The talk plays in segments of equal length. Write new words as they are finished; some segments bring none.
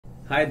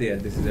Hi there,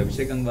 this is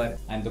Abhishek Angwar.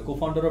 I'm the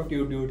co-founder of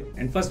Tutedude,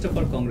 and first of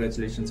all,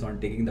 congratulations on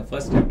taking the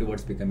first step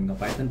towards becoming a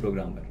Python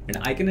programmer. And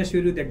I can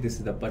assure you that this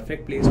is the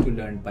perfect place to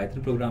learn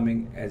Python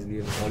programming, as we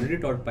have already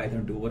taught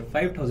Python to over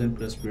 5,000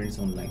 plus students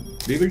online.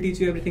 We will teach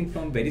you everything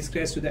from very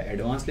scratch to the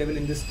advanced level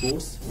in this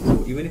course.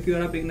 So even if you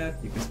are a beginner,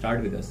 you can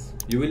start with us.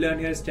 You will learn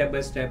here step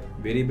by step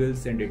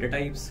variables and data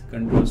types,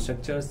 control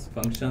structures,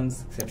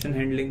 functions, exception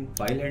handling,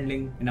 file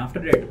handling, and after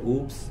that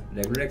OOPs,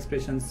 regular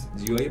expressions,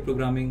 GUI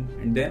programming,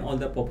 and then all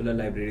the popular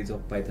libraries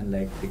of Python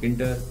like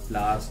Tkinter,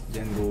 Flask,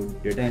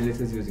 Django, data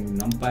analysis using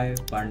NumPy,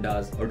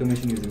 Pandas,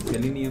 automation using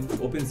Selenium,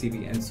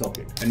 OpenCV, and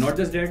Socket. And not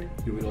just that,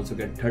 you will also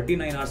get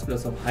 39 hours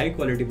plus of high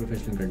quality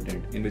professional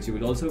content, in which you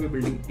will also be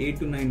building 8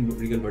 to 9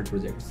 real world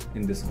projects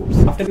in this course.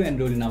 After you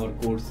enroll in our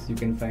course, you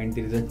can find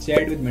there is a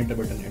chat with mentor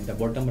button at the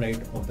bottom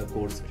right of the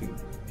course screen.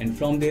 And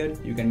from there,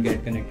 you can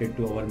get connected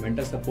to our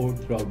mentor support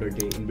throughout the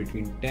day in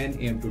between 10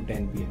 AM to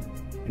 10 PM.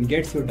 And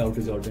gets your doubt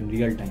resolved in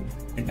real time.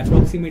 And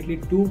approximately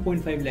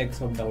 2.5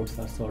 lakhs of doubts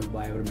are solved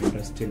by our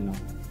mentors till now.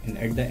 And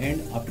at the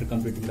end, after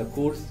completing the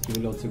course,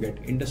 you will also get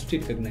industry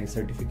recognized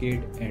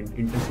certificate and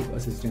internship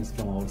assistance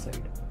from our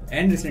side.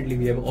 And recently,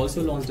 we have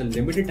also launched a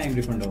limited time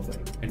refund offer.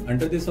 And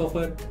under this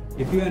offer,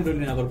 if you enroll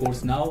in our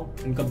course now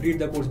and complete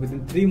the course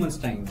within 3 months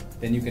time,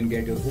 then you can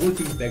get your whole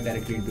fees back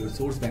directly into your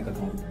source bank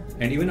account.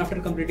 And even after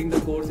completing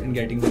the course and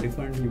getting the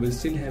refund, you will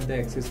still have the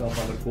access of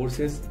our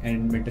courses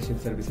and mentorship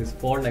services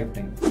for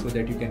lifetime, so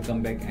that you can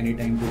come back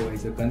anytime to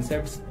revise your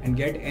concepts and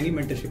get any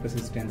mentorship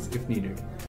assistance if needed.